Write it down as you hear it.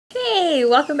Hey,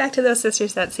 welcome back to the Sister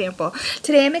Set sample.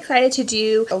 Today I'm excited to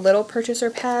do a little purchase or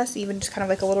pass, even just kind of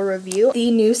like a little review.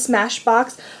 The new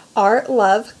Smashbox Art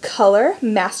Love Color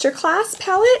Masterclass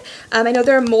palette. I know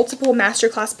there are multiple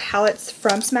Masterclass palettes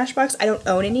from Smashbox. I don't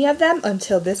own any of them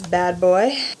until this bad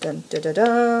boy. Dun dun dun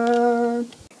dun.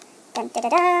 Dun dun dun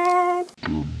dun.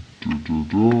 Dun dun dun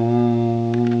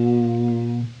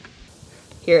dun.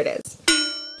 Here it is.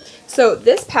 So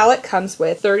this palette comes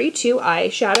with 32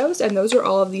 eyeshadows, and those are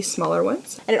all of these smaller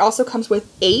ones. And it also comes with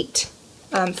 8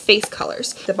 face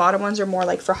colors. The bottom ones are more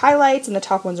like for highlights, and the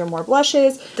top ones are more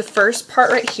blushes. The first part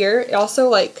right here, it also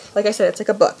like I said, it's like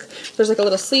a book. There's like a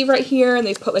little sleeve right here, and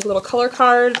they've put like little color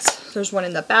cards. There's one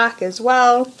in the back as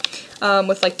well,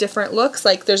 with like different looks.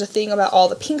 Like there's a thing about all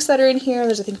the pinks that are in here.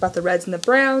 There's a thing about the reds and the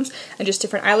browns, and just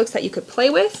different eye looks that you could play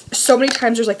with. So many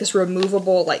times there's like this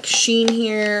removable like sheen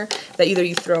here that either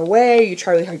you throw away or you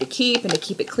try really hard to keep and to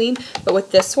keep it clean. But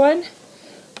with this one,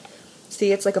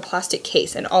 see, it's like a plastic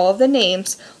case, and all of the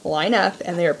names line up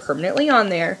and they are permanently on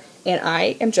there, and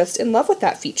I am just in love with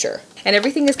that feature. And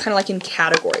everything is kind of like in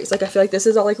categories. Like I feel like this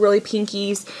is all like really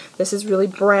pinkies, this is really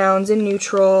browns and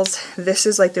neutrals, this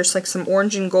is like there's like some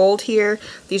orange and gold here,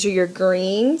 these are your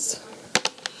greens,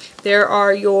 there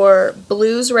are your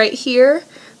blues right here,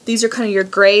 these are kind of your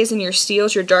grays and your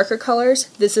steels, your darker colors,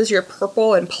 this is your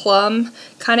purple and plum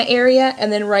kind of area,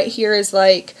 and then right here is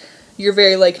like you're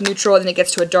very like neutral, and then it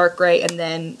gets to a dark gray, and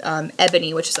then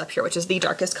ebony, which is up here, which is the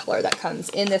darkest color that comes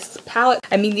in this palette.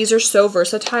 I mean, these are so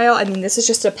versatile. I mean, this is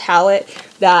just a palette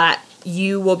that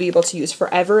you will be able to use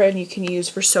forever, and you can use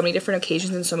for so many different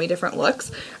occasions and so many different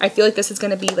looks. I feel like this is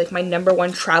going to be like my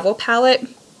 #1 travel palette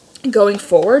going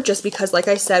forward, just because, like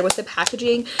I said, with the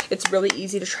packaging, it's really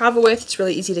easy to travel with, it's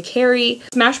really easy to carry.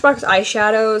 Smashbox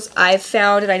eyeshadows, I've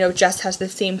found, and I know Jess has the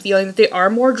same feeling, that they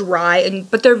are more dry,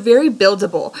 but they're very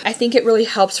buildable. I think it really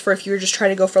helps for if you're just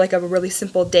trying to go for like a really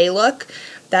simple day look,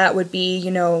 that would be,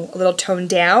 you know, a little toned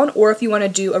down, or if you want to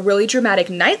do a really dramatic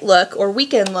night look or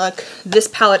weekend look, this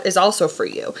palette is also for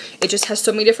you. It just has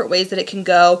so many different ways that it can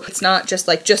go. It's not just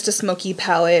like just a smoky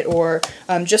palette or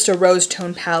just a rose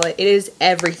tone palette. It is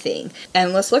everything.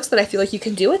 Endless looks that I feel like you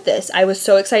can do with this. I was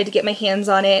so excited to get my hands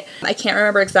on it. I can't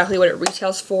remember exactly what it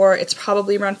retails for. It's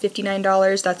probably around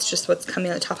 $59. That's just what's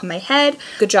coming on the top of my head.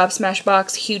 Good job,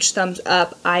 Smashbox. Huge thumbs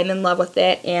up. I'm in love with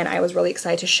it, and I was really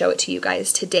excited to show it to you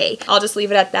guys today. I'll just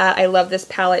leave it at that. I love this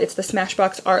palette. It's the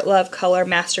Smashbox Art Love Color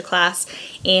Masterclass,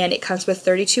 and it comes with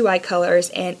 32 eye colors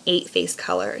and 8 face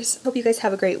colors. Hope you guys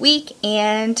have a great week,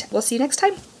 and we'll see you next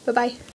time. Bye-bye.